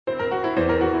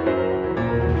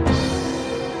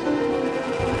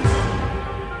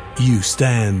You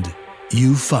stand,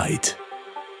 you fight.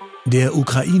 Der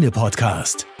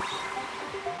Ukraine-Podcast.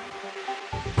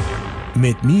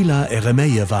 Mit Mila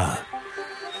Eremejewa.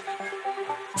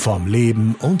 Vom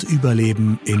Leben und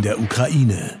Überleben in der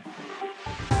Ukraine.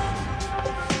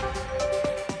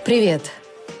 Привет.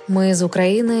 Мы из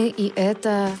Украины, и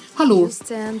это Hallo,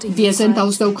 wir sind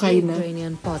aus der Ukraine.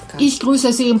 Ich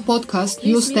grüße Sie im Podcast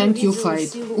You Stand, You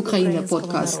Fight,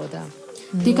 Ukraine-Podcast.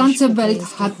 Die ganze Welt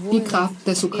hat die Kraft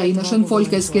des ukrainischen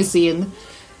Volkes gesehen,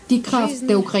 die Kraft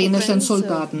der ukrainischen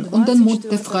Soldaten und den Mut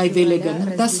der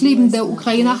Freiwilligen. Das Leben der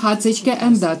Ukrainer hat sich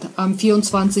geändert am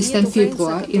 24.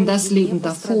 Februar in das Leben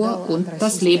davor und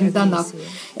das Leben danach.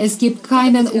 Es gibt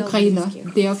keinen Ukrainer,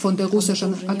 der von der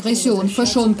russischen Aggression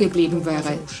verschont geblieben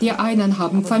wäre. Die einen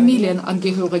haben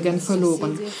Familienangehörigen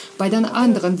verloren, bei den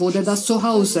anderen wurde das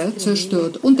Zuhause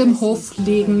zerstört und im Hof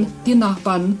liegen die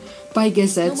Nachbarn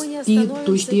beigesetzt, die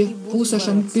durch die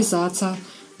russischen Besatzer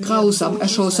grausam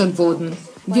erschossen wurden.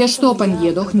 Wir stoppen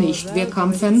jedoch nicht, wir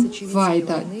kämpfen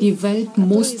weiter. Die Welt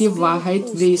muss die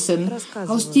Wahrheit wissen.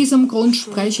 Aus diesem Grund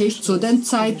spreche ich zu den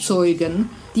Zeitzeugen,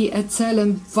 die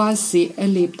erzählen, was sie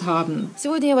erlebt haben.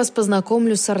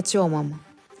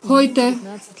 Heute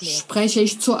spreche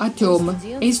ich zu Artyom.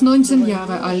 Er ist 19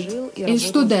 Jahre alt, er ist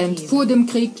Student. Vor dem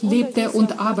Krieg lebte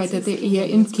und arbeitete er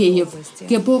in Kiew.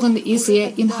 Geboren ist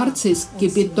er in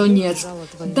Harzisk-Gebiet Donetsk.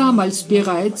 Damals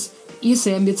bereits ist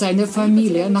er mit seiner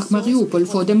Familie nach Mariupol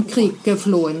vor dem Krieg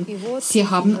geflohen. Sie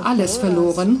haben alles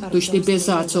verloren durch die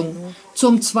Besatzung.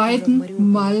 Zum zweiten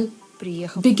Mal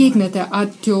begegnete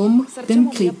Artyom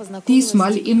dem Krieg,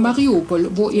 diesmal in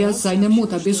Mariupol, wo er seine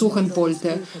Mutter besuchen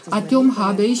wollte. Artyom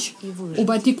habe ich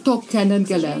über TikTok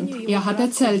kennengelernt. Er hat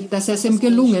erzählt, dass es ihm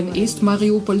gelungen ist,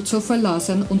 Mariupol zu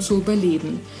verlassen und zu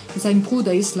überleben. Sein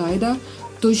Bruder ist leider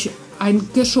durch ein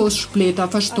Geschosssplitter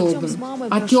verstorben.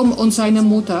 Artyom und seine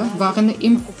Mutter waren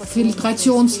im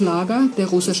Filtrationslager der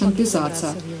russischen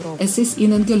Besatzer. Es ist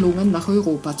ihnen gelungen, nach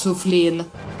Europa zu fliehen.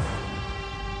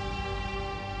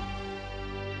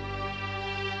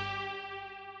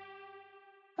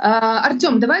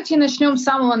 Артем, давайте начнем с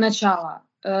самого начала.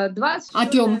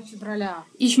 Artyom,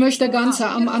 ich möchte ganz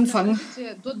am Anfang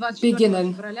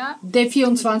beginnen. Der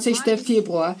 24.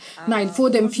 Februar. Nein,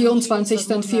 vor dem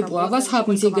 24. Februar. Was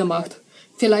haben Sie gemacht?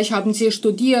 Vielleicht haben Sie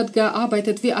studiert,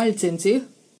 gearbeitet. Wie alt sind Sie?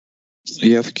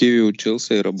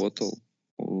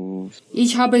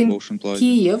 Ich habe in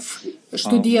Kiew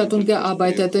studiert und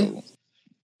gearbeitet.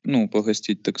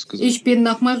 Ich bin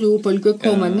nach Mariupol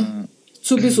gekommen.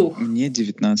 Zu Besuch.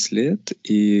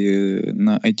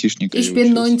 Ich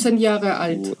bin 19 Jahre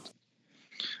alt.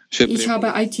 Ich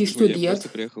habe IT studiert.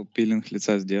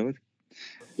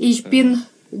 Ich bin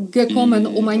gekommen,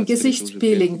 um ein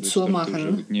Gesichtspeeling zu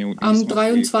machen. Am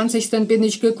 23. bin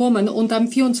ich gekommen und am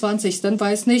 24.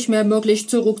 war es nicht mehr möglich,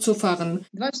 zurückzufahren.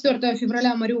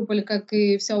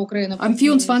 Am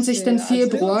 24.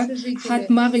 Februar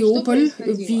hat Mariupol,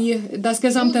 wie das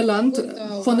gesamte Land,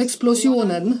 von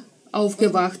Explosionen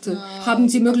aufgewacht. Haben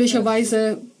Sie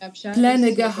möglicherweise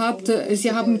Pläne gehabt?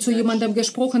 Sie haben zu jemandem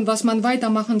gesprochen, was man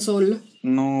weitermachen soll?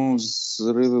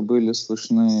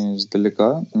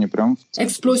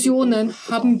 Explosionen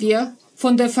haben wir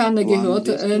von der Ferne gehört,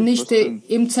 nicht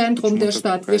im Zentrum der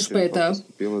Stadt wie später.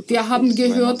 Wir haben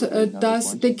gehört,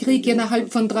 dass der Krieg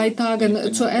innerhalb von 3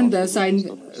 Tagen zu Ende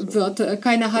sein wird.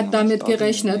 Keiner hat damit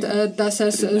gerechnet, dass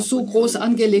es so groß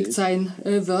angelegt sein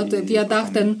wird. Wir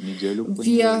dachten,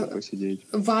 wir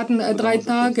warten 3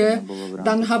 Tage,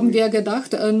 dann haben wir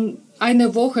gedacht,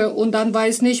 eine Woche und dann war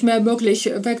es nicht mehr möglich,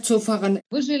 wegzufahren.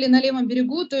 Sie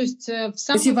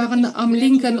waren am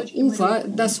linken Ufer,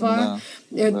 das war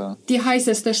die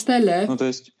heißeste Stelle.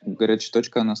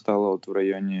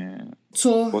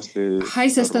 Zur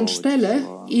heißesten Stelle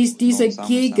ist diese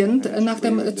Gegend nach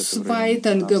dem 2.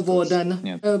 geworden.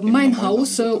 Mein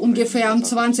Haus ungefähr am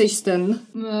 20.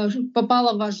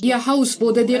 Ihr Haus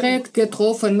wurde direkt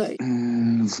getroffen.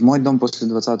 В мой дом после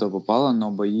 20-го попало,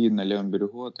 но бои на левом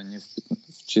берегу, вот они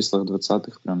в числах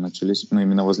 20-х прям начались, ну,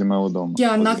 именно возле моего дома.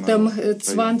 Ja, nach dem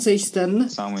 20.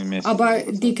 Aber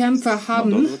die Kämpfe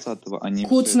haben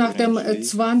kurz nach dem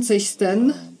 20.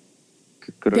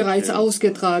 bereits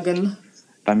ausgetragen.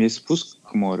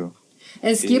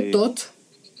 Es gibt dort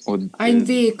einen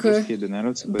Weg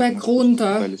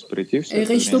bergunter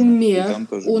Richtung Meer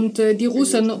und die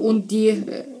Russen und die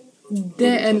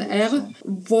DNR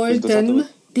wollten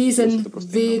diesen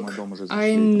Weg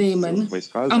einnehmen.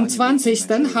 Am 20.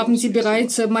 haben sie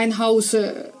bereits mein Haus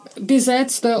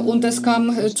besetzt und es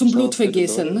kam zum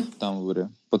Blutvergießen.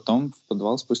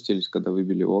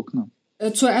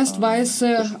 Zuerst war es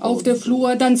auf der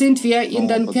Flur, dann sind wir in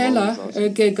den Keller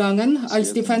gegangen,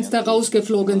 als die Fenster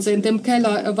rausgeflogen sind. Im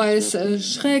Keller war es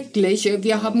schrecklich.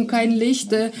 Wir haben kein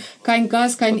Licht, kein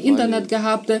Gas, kein Internet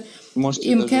gehabt.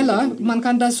 Im Keller, man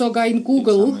kann das sogar in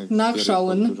Google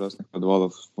nachschauen.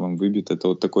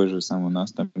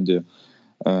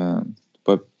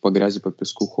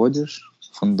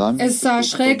 Es sah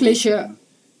schrecklich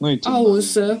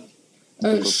aus.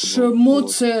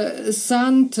 Schmutz,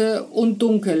 Sand und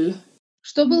dunkel.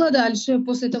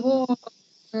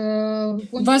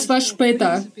 Was war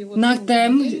später,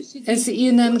 nachdem es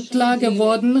ihnen klar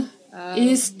geworden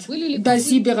ist, dass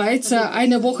sie bereits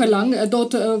eine Woche lang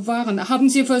dort waren? Haben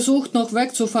sie versucht, noch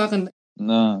wegzufahren?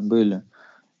 Да, были.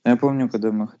 Я помню,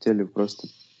 когда мы хотели просто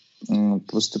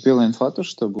поступила инфа,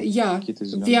 что Ja,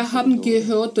 wir haben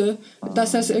gehört,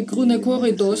 dass es grüne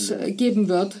Korridors geben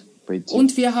wird.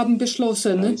 Und wir haben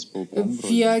beschlossen,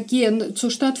 wir gehen zur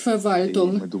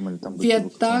Stadtverwaltung. Wir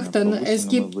dachten, es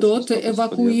gibt dort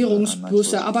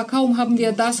Evakuierungsbusse, aber kaum haben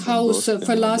wir das Haus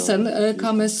verlassen,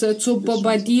 kam es zu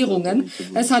Bombardierungen.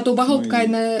 Es hat überhaupt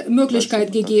keine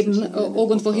Möglichkeit gegeben,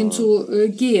 irgendwohin zu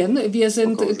gehen. Wir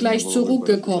sind gleich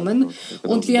zurückgekommen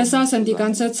und wir saßen die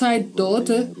ganze Zeit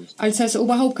dort, als es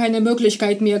überhaupt keine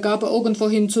Möglichkeit mehr gab,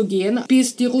 irgendwohin zu gehen,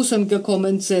 bis die Russen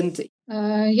gekommen sind.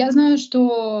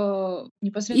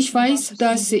 Ich weiß,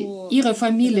 dass ihre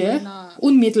Familie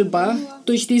unmittelbar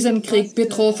durch diesen Krieg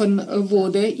betroffen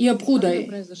wurde. Ihr Bruder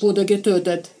wurde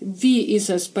getötet. Wie ist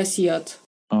es passiert?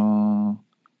 Am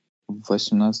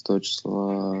 18.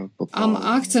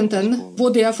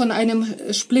 wurde er von einem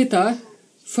Splitter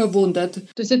verwundet.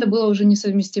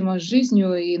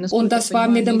 Und das war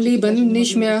mit dem Leben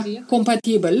nicht mehr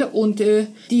kompatibel und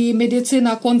die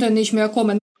Mediziner konnten nicht mehr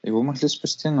kommen. Man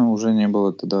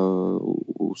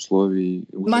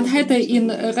hätte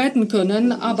ihn retten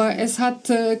können, aber es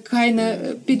hat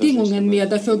keine Bedingungen mehr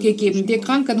dafür gegeben. Die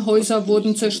Krankenhäuser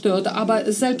wurden zerstört,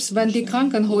 aber selbst wenn die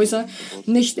Krankenhäuser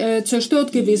nicht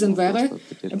zerstört gewesen wären,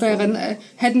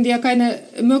 hätten wir keine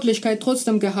Möglichkeit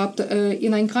trotzdem gehabt,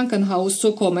 in ein Krankenhaus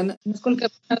zu kommen.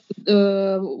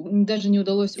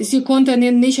 Sie konnten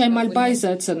ihn nicht einmal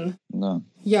beisetzen.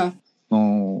 Ja.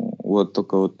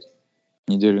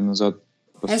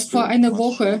 Erst vor einer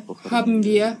Woche haben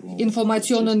wir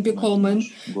Informationen bekommen,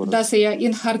 dass er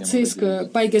in Harzisk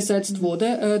beigesetzt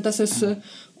wurde. Das ist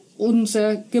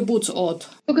unser Geburtsort.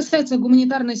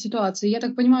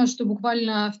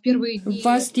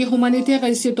 Was die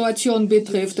humanitäre Situation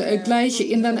betrifft, gleich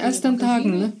in den ersten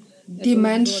Tagen, die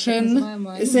Menschen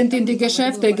sind in die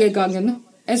Geschäfte gegangen.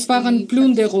 Es waren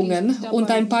Plünderungen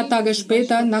und ein paar Tage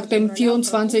später, nach dem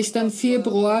 24.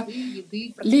 Februar,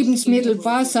 Lebensmittel,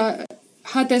 Wasser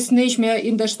hat es nicht mehr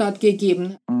in der Stadt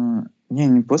gegeben.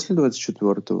 Nein,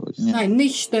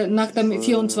 nicht nach dem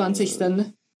 24.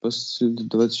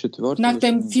 Nach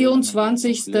dem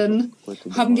 24.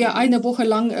 haben wir eine Woche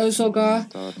lang sogar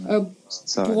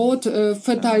Brot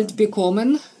verteilt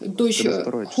bekommen durch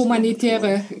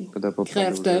humanitäre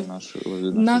Kräfte.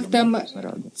 Nach dem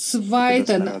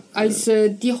 2., als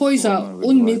die Häuser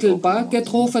unmittelbar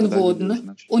getroffen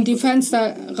wurden und die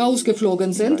Fenster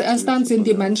rausgeflogen sind, erst dann sind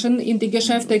die Menschen in die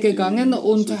Geschäfte gegangen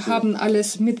und haben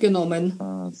alles mitgenommen.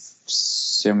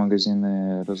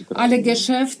 Alle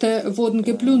Geschäfte wurden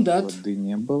geplündert.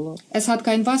 Es hat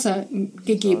kein Wasser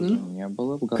gegeben,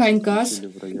 kein Gas.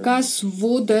 Gas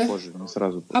wurde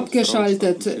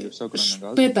abgeschaltet.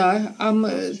 Später, am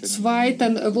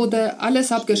 2. wurde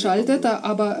alles abgeschaltet,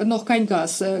 aber noch kein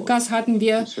Gas. Gas hatten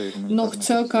wir noch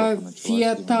circa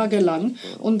 4 Tage lang.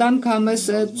 Und dann kam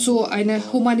es zu einer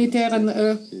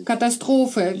humanitären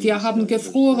Katastrophe. Wir haben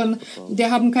gefroren, wir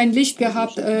haben kein Licht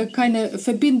gehabt, keine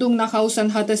Verbindung nach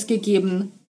außen hat es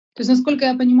gegeben. So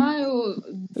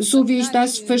wie ich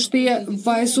das verstehe,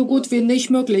 war es so gut wie nicht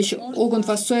möglich,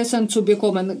 irgendwas zu essen zu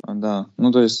bekommen.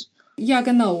 Ja,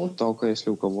 genau.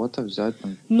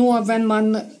 Nur wenn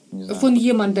man von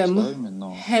jemandem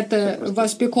hätte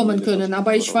was bekommen können.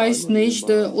 Aber ich weiß nicht,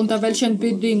 unter welchen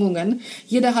Bedingungen.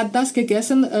 Jeder hat das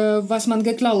gegessen, was man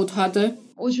geklaut hatte.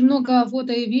 Ich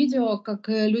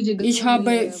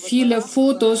habe viele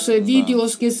Fotos,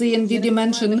 Videos gesehen, wie die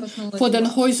Menschen vor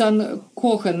den Häusern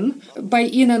kochen. Bei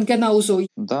ihnen genauso.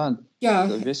 Ja,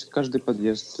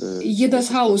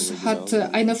 jedes Haus hat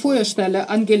eine Feuerstelle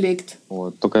angelegt.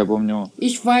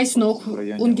 Ich weiß noch,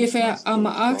 ungefähr am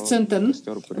 18.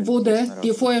 wurde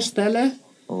die Feuerstelle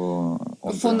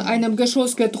von einem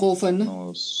Geschoss getroffen.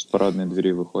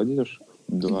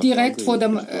 Direkt vor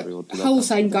dem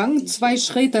Hauseingang, 2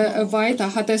 Schritte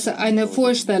weiter, hat es eine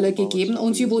Feuerstelle gegeben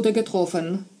und sie wurde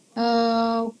getroffen.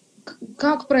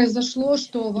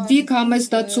 Wie kam es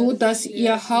dazu, dass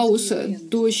Ihr Haus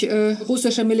durch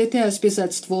russische Militärs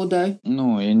besetzt wurde?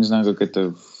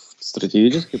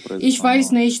 Ich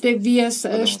weiß nicht, wie es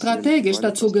strategisch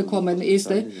dazu gekommen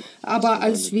ist, aber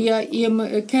als wir im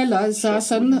Keller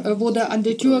saßen, wurde an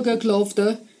die Tür geklopft.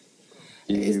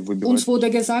 Uns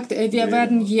wurde gesagt, wir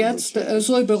werden jetzt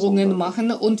Säuberungen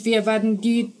machen und wir werden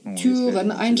die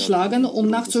Türen einschlagen, um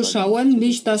nachzuschauen,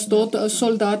 nicht, dass dort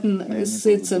Soldaten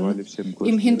sitzen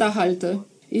im Hinterhalt.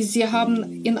 Sie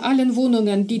haben in allen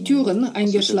Wohnungen die Türen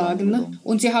eingeschlagen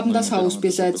und sie haben das Haus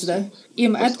besetzt.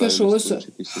 Im Erdgeschoss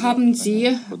haben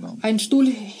sie einen Stuhl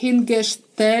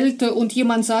hingestellt und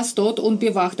jemand saß dort und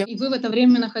bewachte.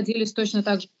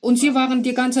 Und sie waren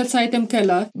die ganze Zeit im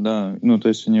Keller. Am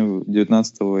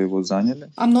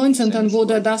 19.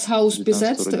 wurde das Haus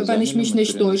besetzt, wenn ich mich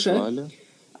nicht täusche.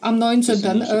 Am 19.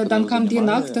 Dann kam die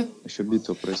Nacht.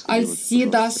 Als sie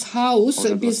das Haus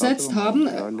besetzt haben,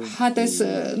 hat es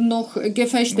noch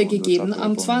Gefechte gegeben.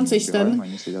 Am 20.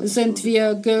 sind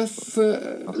wir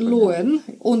geflohen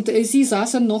und sie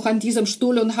saßen noch an diesem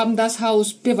Stuhl und haben das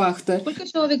Haus bewacht.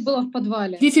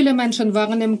 Wie viele Menschen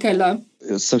waren im Keller?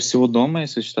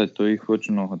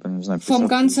 Vom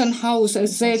ganzen Haus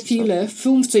sehr viele,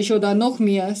 50 oder noch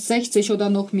mehr, 60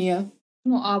 oder noch mehr.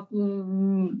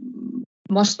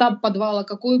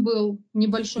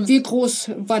 Wie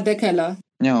groß war der Keller?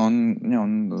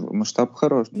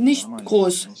 Nicht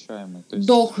groß,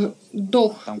 doch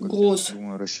groß.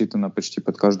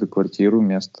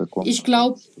 Ich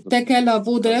glaube, der Keller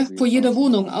wurde für jede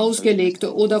Wohnung ausgelegt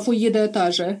oder für jede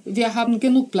Etage. Wir haben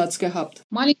genug Platz gehabt.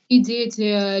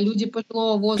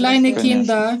 Kleine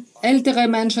Kinder, ältere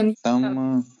Menschen.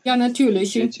 Ja,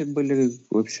 natürlich.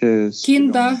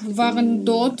 Kinder waren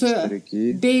dort,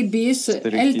 Babys,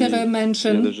 ältere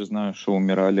Menschen.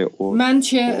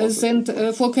 Manche sind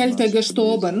vor Kälte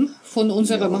gestorben von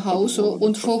unserem Haus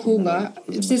und vor Hunger.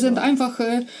 Sie sind einfach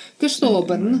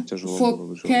gestorben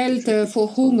vor Kälte,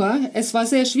 vor Hunger. Es war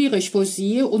sehr schwierig für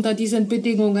sie, unter diesen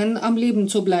Bedingungen am Leben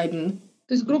zu bleiben.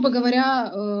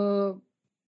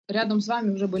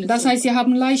 Das heißt, sie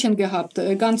haben Leichen gehabt,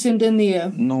 ganz in der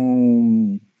Nähe.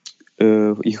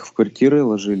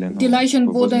 Die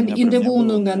Leichen wurden in die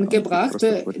Wohnungen gebracht,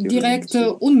 direkt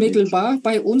unmittelbar.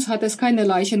 Bei uns hat es keine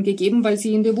Leichen gegeben, weil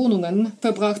sie in die Wohnungen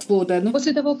verbracht wurden.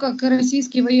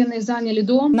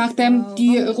 Nachdem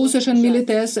die russischen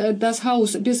Militärs das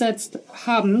Haus besetzt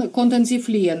haben, konnten sie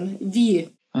fliehen. Wie?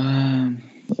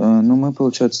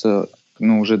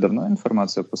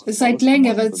 Seit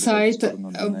längerer Zeit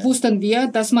wussten wir,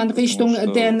 dass man Richtung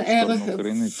DNR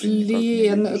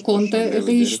fliehen konnte.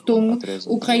 Richtung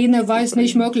Ukraine war es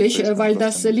nicht möglich, weil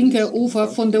das linke Ufer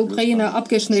von der Ukraine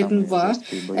abgeschnitten war.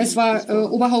 Es war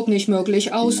überhaupt nicht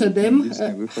möglich. Außerdem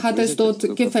hat es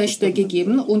dort Gefechte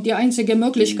gegeben und die einzige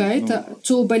Möglichkeit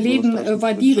zu überleben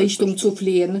war die Richtung zu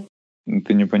fliehen. Wir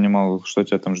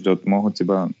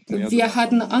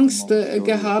hatten Angst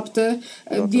gehabt.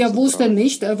 Wir wussten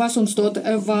nicht, was uns dort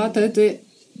erwartet.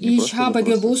 Ich habe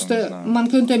gewusst, man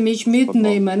könnte mich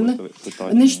mitnehmen,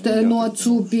 nicht nur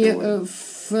zu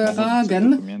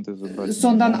befragen,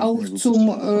 sondern auch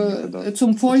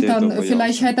zum Foltern.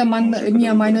 Vielleicht hätte man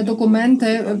mir meine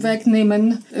Dokumente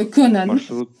wegnehmen können.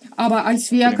 Aber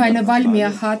als wir keine Wahl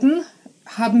mehr hatten,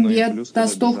 haben wir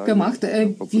das doch gemacht.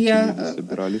 Wir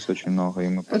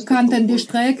kannten die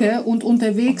Strecke und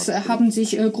unterwegs haben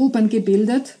sich Gruppen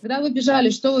gebildet.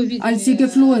 Als Sie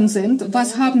geflohen sind,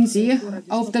 was haben Sie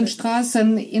auf den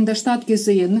Straßen in der Stadt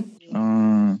gesehen?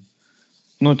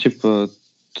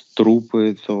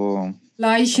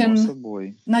 Leichen,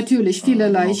 natürlich viele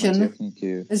Leichen,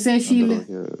 sehr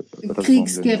viel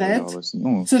Kriegsgerät,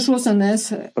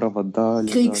 zerschossenes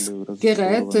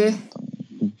Kriegsgerät,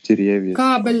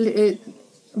 Kabel,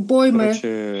 Bäume.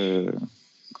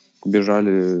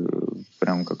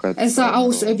 Es sah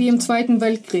aus wie im Zweiten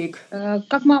Weltkrieg.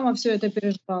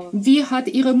 Wie hat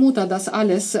Ihre Mutter das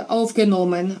alles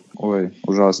aufgenommen?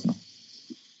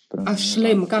 Ach,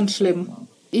 schlimm, ganz schlimm.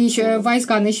 Ich weiß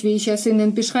gar nicht, wie ich es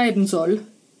Ihnen beschreiben soll.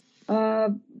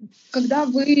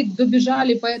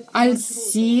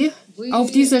 Als Sie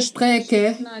auf dieser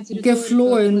Strecke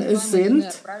geflohen sind,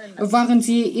 waren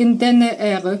Sie in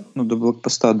DNR,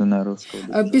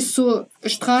 bis zur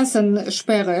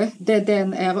Straßensperre der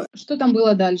DNR.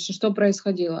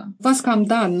 Was kam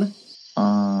dann?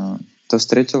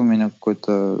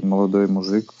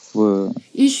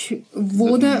 Ich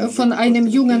wurde von einem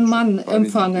jungen Mann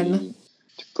empfangen.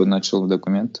 начал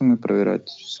документами проверять,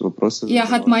 вопросы Er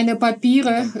hat задавать. meine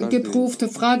Papiere geprüft,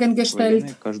 Fragen gestellt.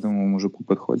 Военный каждому мужику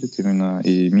подходит именно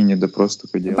и мини-допрос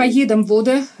такой Bei делает. jedem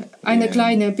wurde eine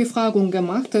kleine Befragung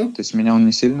gemacht. То есть меня он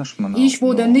не сильно шмонал. Ich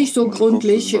wurde но nicht so мужиков с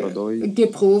gründlich бородой,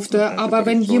 geprüft, aber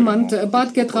wenn jemand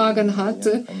Bart getragen hat,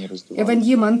 wenn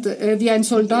jemand wie ein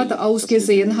Soldat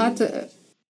ausgesehen hat,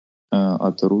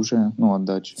 от оружия, ну,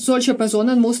 отдачи. solche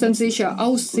Personen mussten sich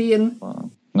aussehen.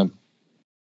 На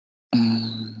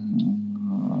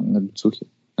бицухе.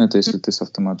 Это если ты с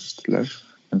автомата стреляешь,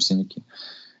 там синяки.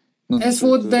 Es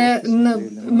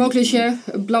wurden mögliche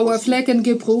blaue Flecken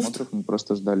geprüft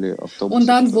und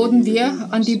dann wurden wir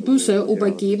an die Busse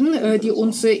übergeben, die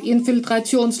uns in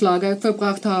Filtrationslager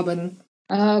verbracht haben.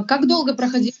 Как долго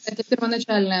проходила эта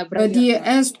первоначальная проверка? Die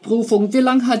Erstprüfung, wie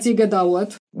lange hat sie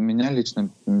gedauert? Bei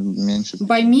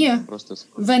mir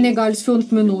weniger als 5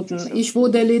 Minuten. Ich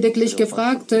wurde lediglich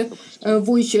gefragt,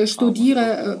 wo ich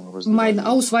studiere. Mein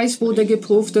Ausweis wurde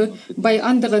geprüft. Bei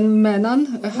anderen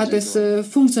Männern hat es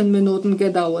 15 Minuten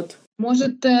gedauert.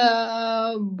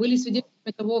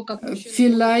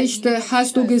 Vielleicht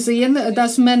hast du gesehen,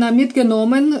 dass Männer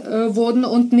mitgenommen wurden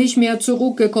und nicht mehr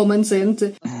zurückgekommen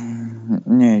sind.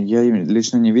 Не, я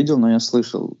лично не видел, но я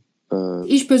слышал.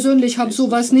 Ich persönlich habe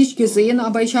sowas nicht gesehen,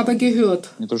 aber ich habe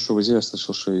gehört. Не то, что возили, я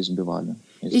слышал, что избивали.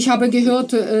 Ich habe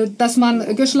gehört, dass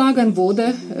man geschlagen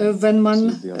wurde, wenn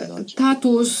man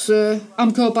Tattoos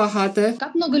am Körper hatte.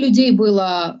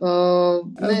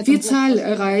 Wie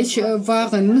zahlreich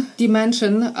waren die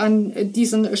Menschen an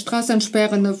diesen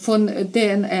Straßensperren von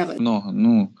DNR? Много,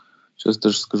 ну, сейчас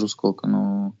даже скажу сколько,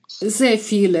 но... Sehr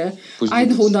viele,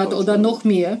 100 oder noch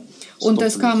mehr. Und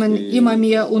es kamen immer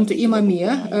mehr und immer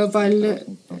mehr, weil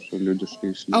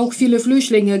auch viele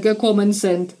Flüchtlinge gekommen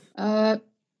sind.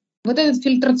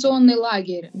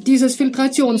 Dieses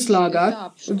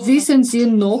Filtrationslager, wissen Sie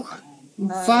noch,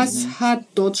 was hat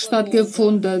dort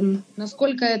stattgefunden?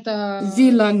 Wie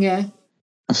lange?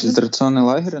 Фильтрационный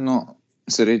лагерь, но...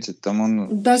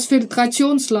 Das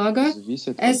Filtrationslager,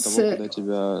 es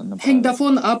hängt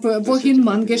davon ab, wohin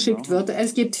man geschickt wird.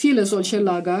 Es gibt viele solche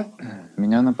Lager.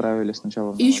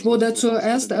 Ich wurde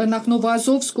zuerst nach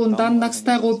Novosowsk und dann nach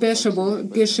Starobeshevo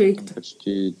geschickt.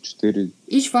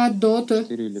 Ich war dort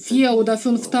 4 oder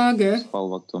 5 Tage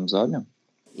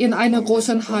in einer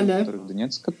großen Halle.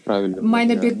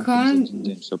 Meine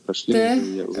Bekannten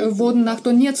wurden nach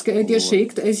Donetsk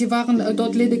geschickt. Sie waren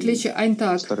dort lediglich einen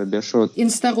Tag. In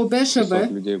Starobeshevo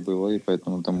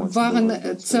waren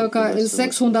ca.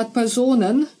 600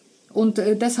 Personen und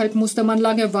deshalb musste man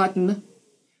lange warten.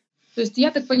 So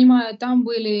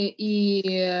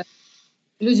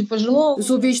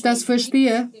wie ich das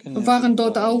verstehe, waren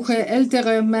dort auch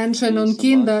ältere Menschen und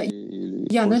Kinder.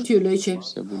 Ja, natürlich.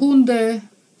 Hunde,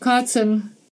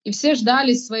 Katzen.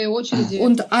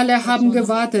 Und alle haben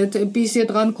gewartet, bis sie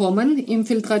drankommen im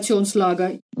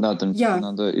Filtrationslager. Ja.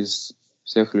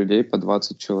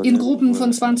 In Gruppen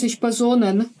von 20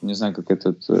 Personen.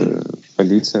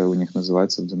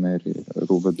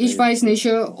 Ich weiß nicht,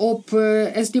 ob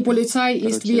es die Polizei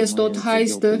ist, wie es dort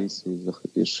heißt. Wir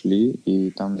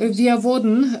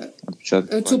wurden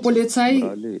zur Polizei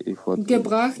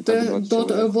gebracht.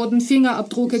 Dort wurden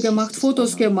Fingerabdrücke gemacht,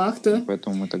 Fotos gemacht.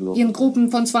 In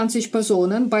Gruppen von 20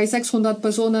 Personen. Bei 600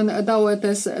 Personen dauert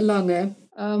es lange.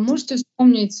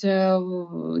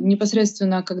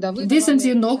 Wissen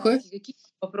Sie noch,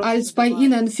 als bei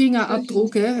Ihnen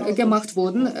Fingerabdrücke gemacht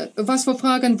wurden, was für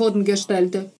Fragen wurden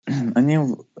gestellt?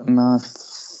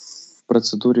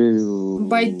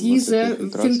 Bei dieser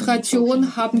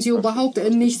Filtration haben Sie überhaupt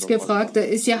nichts gefragt.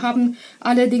 Sie haben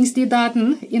allerdings die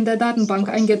Daten in der Datenbank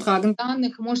eingetragen.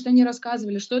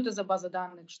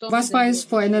 Was war es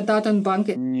für eine Datenbank?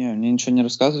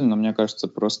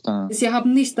 Sie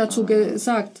haben nichts dazu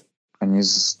gesagt.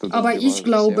 Aber ich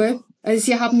glaube,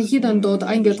 Sie haben jeden dort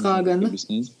eingetragen.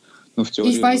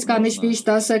 Ich weiß gar nicht, wie ich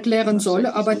das erklären soll,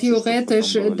 aber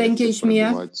theoretisch denke ich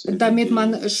mir, damit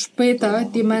man später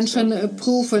die Menschen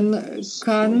prüfen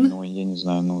kann,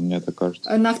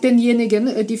 nach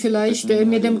denjenigen, die vielleicht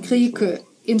mit dem Krieg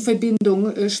in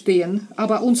Verbindung stehen.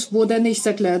 Aber uns wurde nichts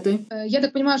erklärt.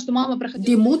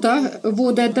 Die Mutter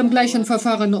wurde dem gleichen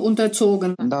Verfahren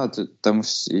unterzogen.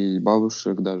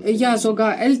 Ja,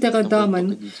 sogar ältere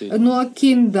Damen. Nur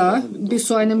Kinder bis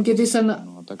zu einem gewissen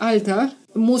Alter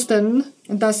mussten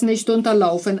das nicht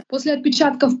unterlaufen.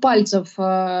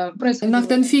 Nach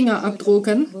den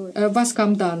Fingerabdrücken, was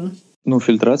kam dann?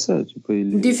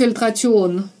 Die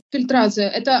Filtration.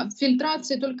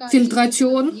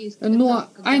 Filtration, nur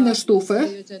eine Stufe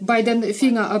bei den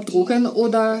Fingerabdrücken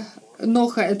oder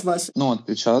noch etwas?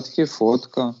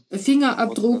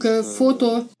 Fingerabdrücke,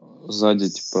 Foto.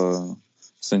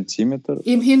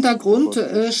 Im Hintergrund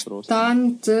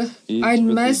stand ein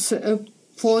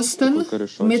Messpfosten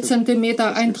mit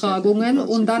Zentimeter-Eintragungen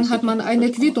und dann hat man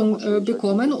eine Quittung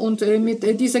bekommen und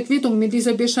mit dieser Quittung, mit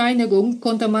dieser Bescheinigung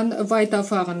konnte man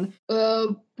weiterfahren.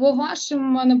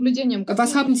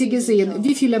 Was haben Sie gesehen?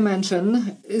 Wie viele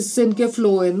Menschen sind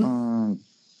geflohen?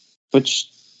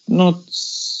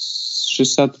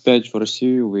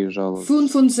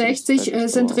 65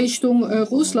 sind Richtung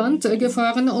Russland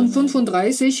gefahren und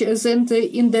 35 sind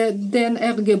in der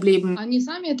DNR geblieben.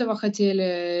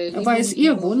 War es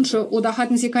Ihr Wunsch oder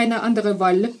hatten Sie keine andere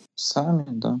Wahl?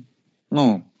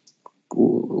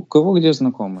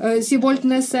 Sie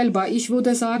wollten es selber. Ich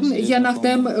würde sagen, je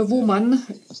nachdem, wo man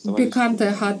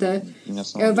Bekannte hatte.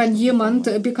 Wenn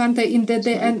jemand Bekannte in der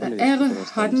DNR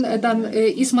hatten, dann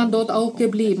ist man dort auch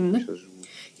geblieben.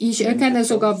 Ich kenne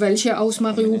sogar welche aus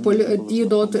Mariupol, die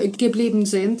dort geblieben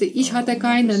sind. Ich hatte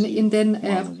keinen in den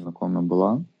DNR.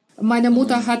 Meine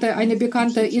Mutter hatte eine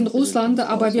Bekannte in Russland,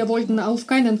 aber wir wollten auf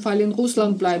keinen Fall in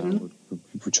Russland bleiben.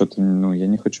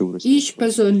 Ich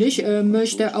persönlich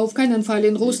möchte auf keinen Fall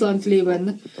in Russland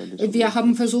leben. Wir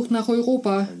haben versucht, nach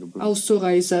Europa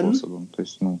auszureisen.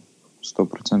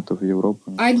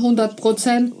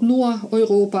 100% nur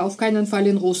Europa, auf keinen Fall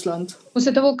in Russland.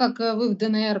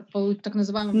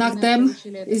 Nachdem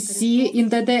Sie in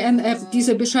der DNR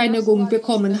diese Bescheinigung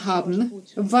bekommen haben,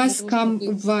 was kam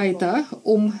weiter,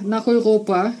 um nach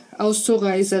Europa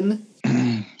auszureisen?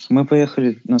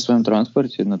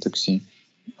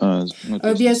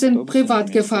 Wir sind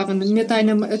privat gefahren mit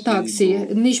einem Taxi,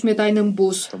 nicht mit einem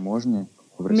Bus.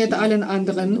 Mit allen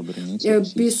anderen.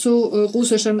 Bis zur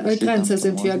russischen Grenze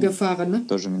sind wir gefahren.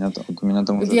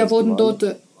 Wir wurden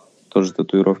dort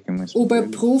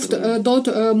überprüft.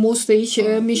 Dort musste ich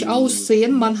mich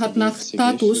ausziehen. Man hat nach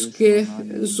Tattoos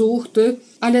gesucht.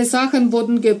 Alle Sachen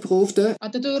wurden geprüft.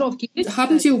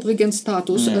 Haben Sie übrigens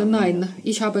Tattoos? Nein,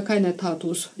 ich habe keine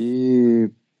Tattoos.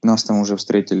 Нас там уже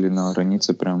встретили на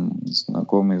границе прям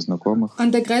знакомые знакомых.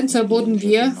 An der Grenze wurden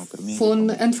wir von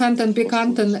entfernten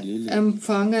Bekannten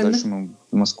empfangen.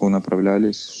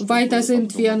 Weiter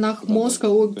sind wir nach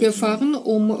Moskau gefahren,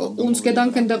 um uns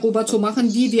Gedanken darüber zu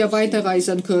machen, wie wir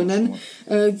weiterreisen können.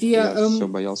 Wir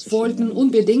wollten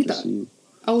unbedingt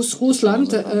aus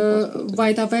Russland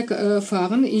weiter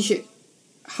wegfahren. Ich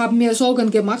habe mir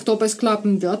Sorgen gemacht, ob es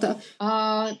klappen wird.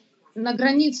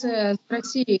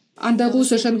 An der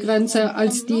russischen Grenze,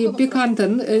 als die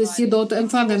Bekannten sie dort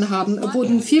empfangen haben,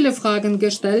 wurden viele Fragen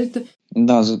gestellt.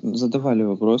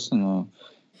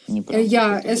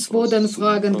 Ja, es wurden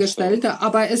Fragen gestellt,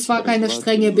 aber es war keine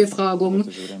strenge Befragung.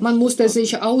 Man musste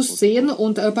sich aussehen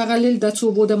und parallel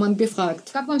dazu wurde man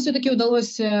befragt.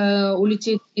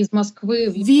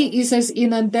 Wie ist es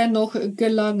Ihnen dennoch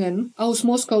gelangen, aus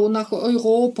Moskau nach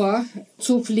Europa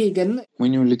zu fliegen?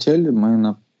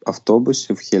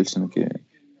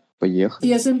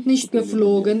 Wir sind nicht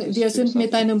geflogen, wir sind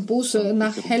mit einem Bus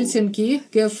nach Helsinki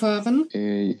gefahren.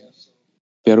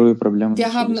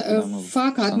 Wir haben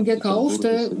Fahrkarten gekauft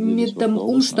mit dem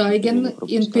Umsteigen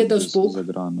in Petersburg.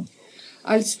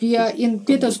 Als wir in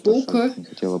Petersburg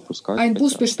einen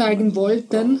Bus besteigen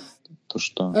wollten,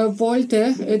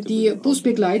 wollte die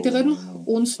Busbegleiterin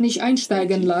uns nicht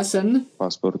einsteigen lassen.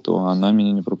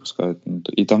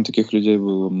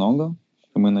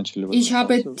 Ich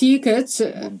habe Tickets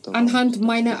anhand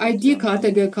meiner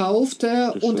ID-Karte gekauft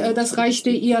und das reichte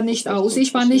ihr nicht aus.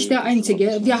 Ich war nicht der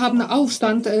Einzige. Wir haben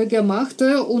Aufstand gemacht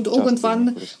und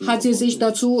irgendwann hat sie sich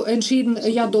dazu entschieden,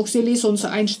 ja doch, sie ließ uns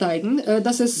einsteigen.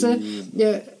 Das ist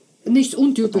nichts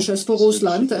Untypisches für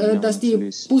Russland, dass die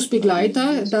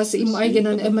Busbegleiter das im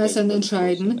eigenen Ermessen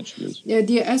entscheiden.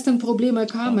 Die ersten Probleme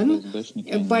kamen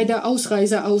bei der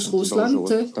Ausreise aus Russland.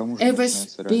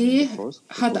 FSB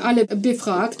hat alle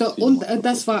befragt und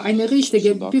das war eine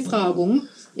richtige Befragung,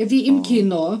 wie im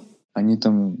Kino.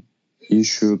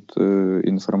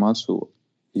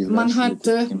 Man hat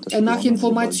nach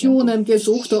Informationen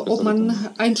gesucht, ob man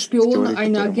ein Spion,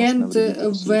 ein Agent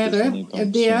wäre,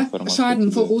 der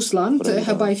Schaden für Russland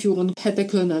herbeiführen hätte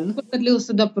können.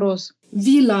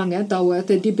 Wie lange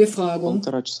dauerte die Befragung?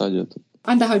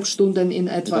 1,5 Stunden in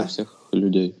etwa.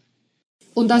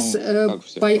 Und das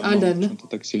bei allen.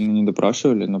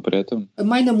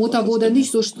 Meine Mutter wurde nicht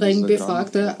so streng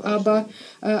befragt, aber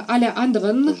alle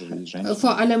anderen,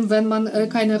 vor allem wenn man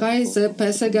keine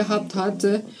Reisepässe gehabt hat,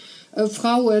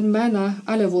 Frauen, Männer,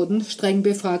 alle wurden streng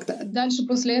befragt.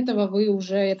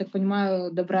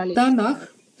 Danach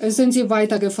sind Sie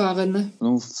weitergefahren?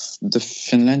 До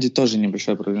Финляндии тоже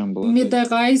небольшая проблема была. Mit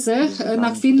der Reise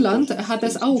nach Finnland hat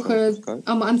es auch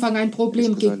am Anfang ein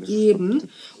Problem gegeben.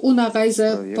 Ohne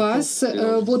Reisepass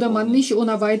wurde man nicht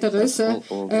ohne weiteres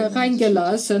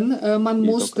reingelassen. Man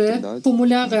musste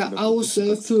Formulare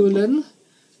ausfüllen,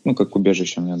 Как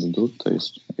убежище мне дадут, то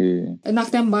есть.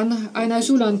 nachdem man einen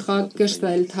Asylantrag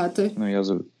gestellt hatte.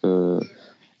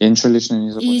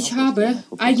 Ich habe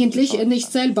eigentlich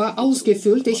nicht selber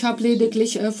ausgefüllt, ich habe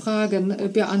lediglich Fragen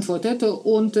beantwortet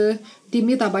und die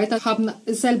Mitarbeiter haben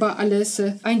selber alles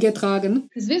eingetragen.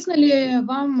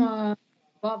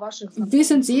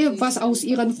 Wissen Sie, was aus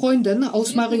Ihren Freunden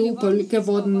aus Mariupol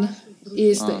geworden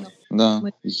ist? Да,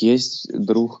 есть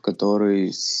друг,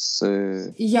 который с...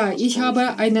 Ja, ich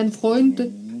habe einen Freund,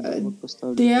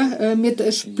 der mit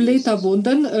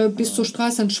Splitterwunden bis zur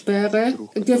Straßensperre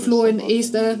geflohen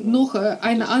ist. Noch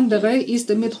ein anderer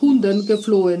ist mit Hunden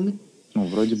geflohen.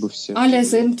 Alle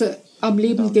sind am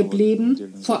Leben geblieben.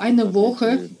 Vor einer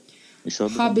Woche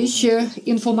habe ich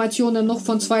Informationen noch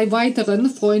von 2 weiteren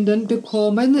Freunden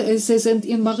bekommen. Sie sind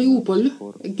in Mariupol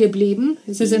geblieben.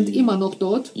 Sie sind immer noch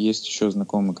dort.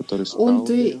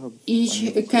 Und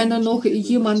ich kenne noch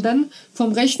jemanden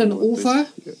vom rechten Ufer.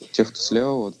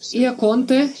 Er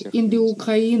konnte in die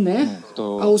Ukraine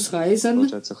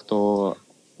ausreisen.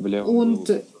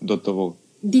 Und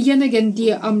diejenigen,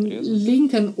 die am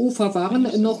linken Ufer waren,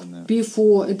 noch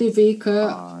bevor der Weg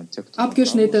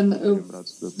abgeschnitten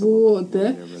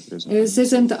wurde, sie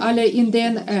sind alle in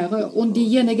DNR. Und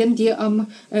diejenigen, die am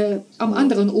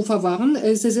anderen Ufer waren,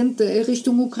 sie sind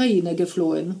Richtung Ukraine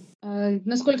geflohen.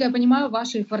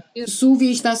 So wie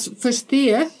ich das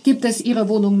verstehe, gibt es Ihre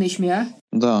Wohnung nicht mehr.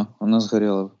 Да, она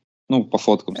сгорела. По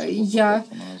фоткам. Ja,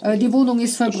 die Wohnung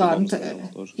ist verbrannt.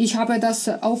 Ich habe das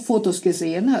auf Fotos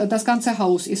gesehen. Das ganze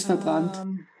Haus ist verbrannt.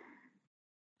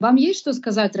 Вам есть что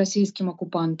сказать российским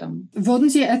оккупантам? Würden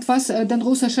Sie etwas den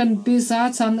russischen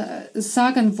Besatzern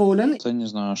sagen wollen? Я не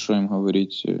знаю, что им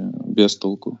говорить, без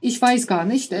толку. Ich weiß gar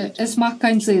nicht. Es macht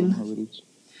keinen Sinn.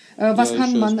 Was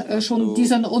kann man schon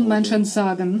diesen Unmenschen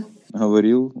sagen?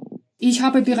 Ich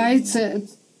habe bereits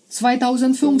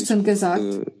 2015 gesagt.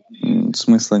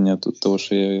 Смысла нет, потому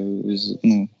что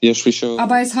я ж еще...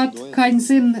 Aber es hat keinen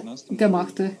Sinn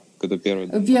gemacht.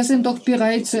 Wir sind doch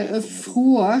bereits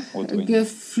früher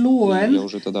geflohen,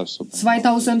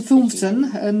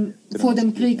 2015, vor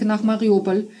dem Krieg nach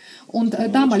Mariupol. Und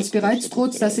damals bereits,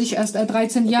 trotz dass ich erst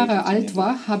 13 Jahre alt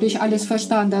war, habe ich alles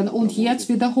verstanden. Und jetzt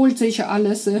wiederholt sich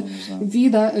alles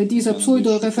wieder, diese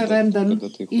Pseudo-Referenden.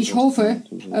 Ich hoffe,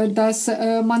 dass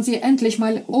man sie endlich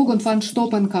mal irgendwann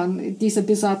stoppen kann, diese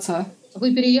Besatzer.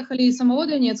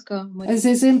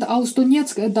 Sie sind aus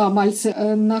Donetsk damals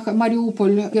nach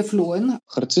Mariupol geflohen.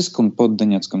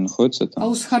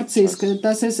 Aus Харциsk,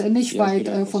 das ist nicht weit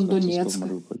von Donetsk.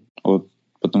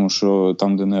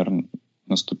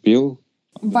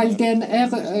 Weil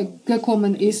DNR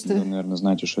gekommen ist.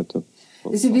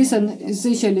 Sie wissen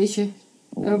sicherlich,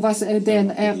 was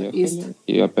DNR ist.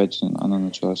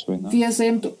 Wir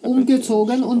sind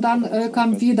umgezogen und dann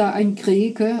kam wieder ein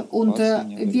Krieg und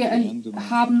wir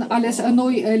haben alles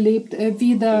neu erlebt,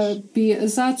 wieder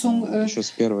Besatzung,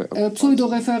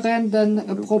 Pseudoreferenden,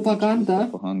 Propaganda.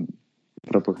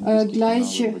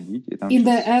 Gleich in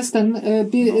der ersten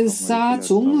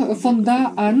Besatzung, von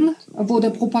da an wurde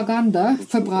Propaganda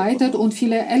verbreitet und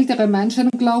viele ältere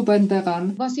Menschen glauben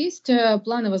daran.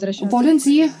 Wollen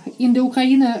Sie in die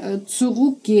Ukraine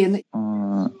zurückgehen?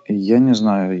 Ich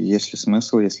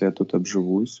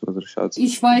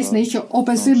weiß nicht, ob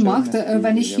es Sinn macht,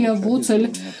 wenn ich hier Wurzel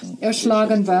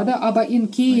schlagen werde, aber in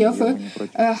Kiew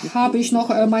habe ich noch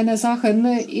meine Sachen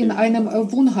in einem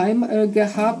Wohnheim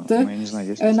gehabt.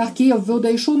 Nach Kiew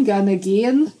würde ich schon gerne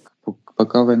gehen.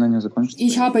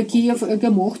 Ich habe Kiew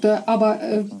gemocht, aber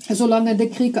solange der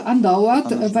Krieg andauert,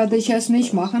 werde ich es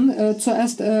nicht machen.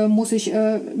 Zuerst muss ich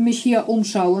mich hier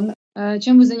umschauen. Was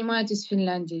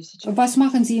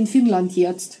machen Sie in Finnland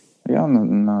jetzt?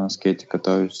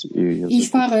 Ich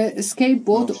fahre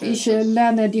Skateboard, ich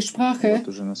lerne die Sprache.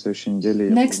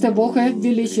 Nächste Woche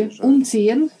will ich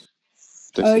umziehen.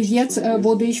 Jetzt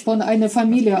wurde ich von einer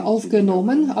Familie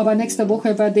aufgenommen, aber nächste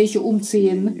Woche werde ich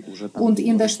umziehen. Und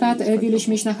in der Stadt will ich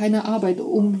mich nach einer Arbeit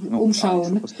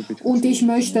umschauen. Und ich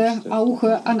möchte auch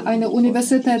an einer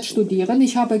Universität studieren.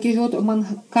 Ich habe gehört, man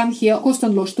kann hier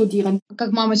kostenlos studieren.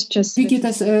 Wie geht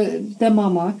es der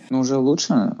Mama?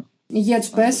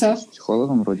 Jetzt besser.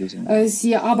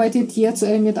 Sie arbeitet jetzt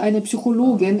mit einer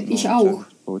Psychologin, ich auch.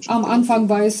 Am Anfang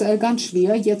war es ganz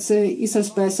schwer, jetzt ist es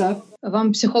besser.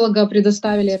 Вам психолога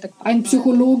предоставили это? Ein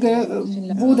Psychologe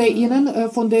wurde Ihnen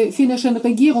von der finnischen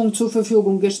Regierung zur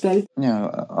Verfügung gestellt. Не,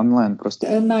 онлайн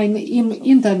просто. Nein, im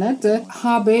Internet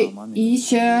habe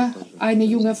ich eine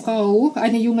junge Frau,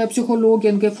 eine junge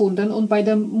Psychologin gefunden und bei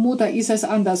der Mutter ist es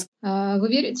anders. Вы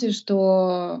верите,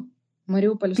 что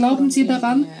Мариуполь... Glauben Sie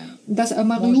daran, dass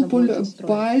Mariupol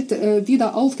bald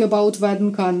wieder aufgebaut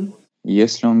werden kann?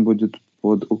 Если он будет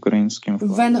под украинским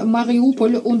флагом. Wenn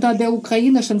Mariupol unter der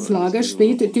ukrainischen Flagge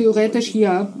steht, theoretisch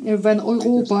ja. Wenn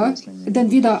Europa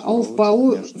den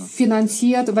Wiederaufbau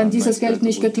finanziert, wenn dieses Geld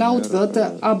nicht geklaut wird,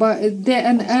 aber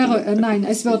DNR, nein,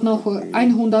 es wird noch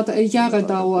 100 Jahre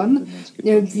dauern,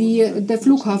 wie der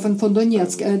Flughafen von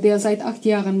Donetsk, der seit 8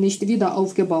 Jahren nicht wieder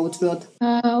aufgebaut wird.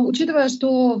 Учитывая,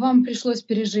 что вам пришлось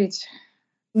пережить.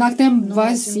 Nach dem,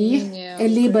 was Sie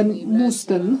erleben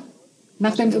mussten,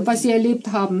 nach dem, was Sie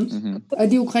erlebt haben,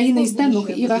 die Ukraine ist dennoch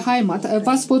Ihre Heimat.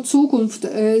 Was für Zukunft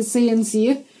sehen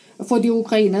Sie vor die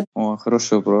Ukraine? О,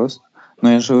 хороший вопрос.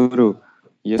 Но я же говорю,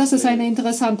 Das ist eine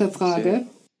interessante Frage.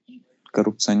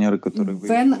 коррупционеры, которые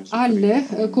Wenn alle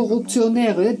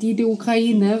Korruptionäre, die die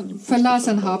Ukraine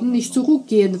verlassen haben, nicht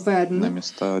zurückgehen werden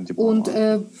und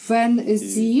wenn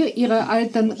sie ihre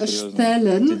alten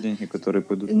Stellen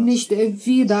nicht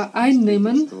wieder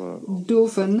einnehmen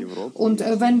dürfen und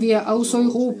wenn wir aus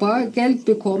Europa Geld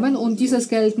bekommen und dieses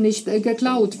Geld nicht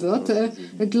geklaut wird,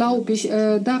 glaube ich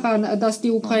daran, dass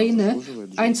die Ukraine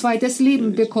ein zweites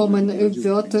Leben bekommen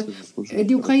wird.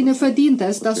 Die Ukraine verdient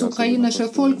es, das ukrainische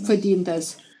Volk verdient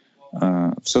es.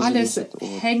 Alles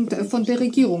hängt von der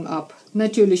Regierung ab,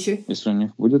 natürlich.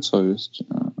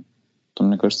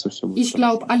 Ich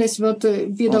glaube, alles wird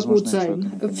wieder gut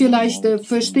sein. Vielleicht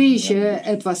verstehe ich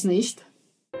etwas nicht.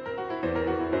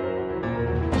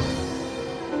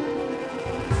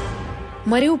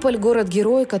 Mariupol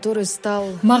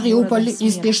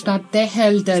ist die Stadt der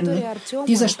Helden.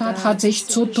 Diese Stadt hat sich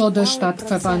zur Todesstadt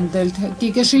verwandelt.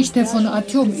 Die Geschichte von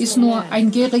Artyom ist nur ein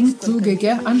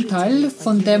geringfügiger Anteil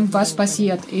von dem, was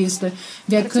passiert ist.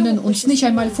 Wir können uns nicht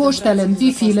einmal vorstellen,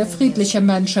 wie viele friedliche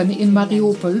Menschen in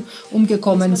Mariupol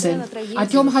umgekommen sind.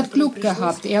 Artyom hat Glück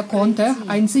gehabt. Er konnte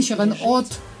einen sicheren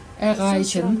Ort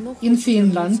erreichen in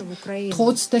Finnland.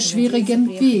 Trotz des schwierigen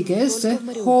Weges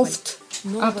hofft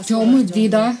Artyom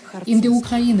wieder in die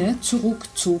Ukraine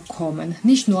zurückzukommen.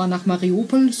 Nicht nur nach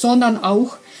Mariupol, sondern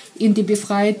auch in die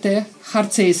befreite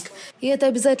Charzisk. Es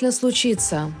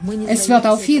wird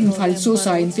auf jeden Fall so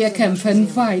sein. Wir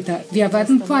kämpfen weiter. Wir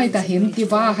werden weiterhin die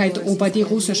Wahrheit über die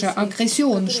russische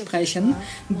Aggression sprechen,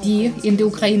 die in die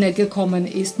Ukraine gekommen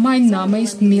ist. Mein Name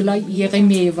ist Mila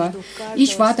Jeremeva.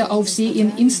 Ich warte auf Sie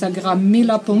in Instagram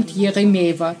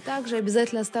mila.jeremeva.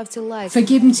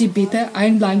 Vergeben Sie bitte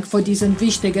ein Like für diesen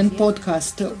wichtigen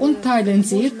Podcast und teilen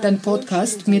Sie den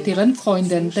Podcast mit Ihren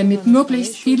Freunden, damit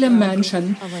möglichst viele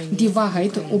Menschen die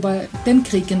Wahrheit über den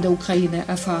Krieg in der Ukraine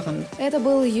erfahren.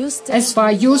 Es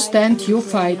war You Stand, You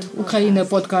Fight,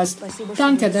 Ukraine-Podcast.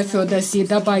 Danke dafür, dass Sie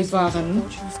dabei waren.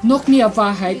 Noch mehr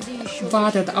Wahrheit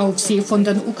wartet auf Sie von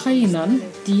den Ukrainern,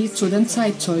 die zu den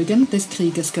Zeitzeugen des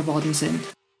Krieges geworden sind.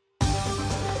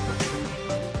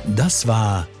 Das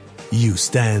war You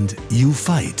Stand, You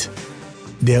Fight,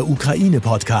 der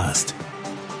Ukraine-Podcast.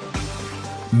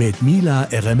 Mit Mila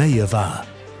Eremejeva.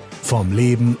 Vom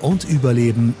Leben und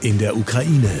Überleben in der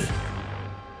Ukraine.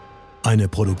 Eine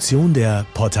Produktion der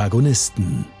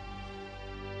Protagonisten.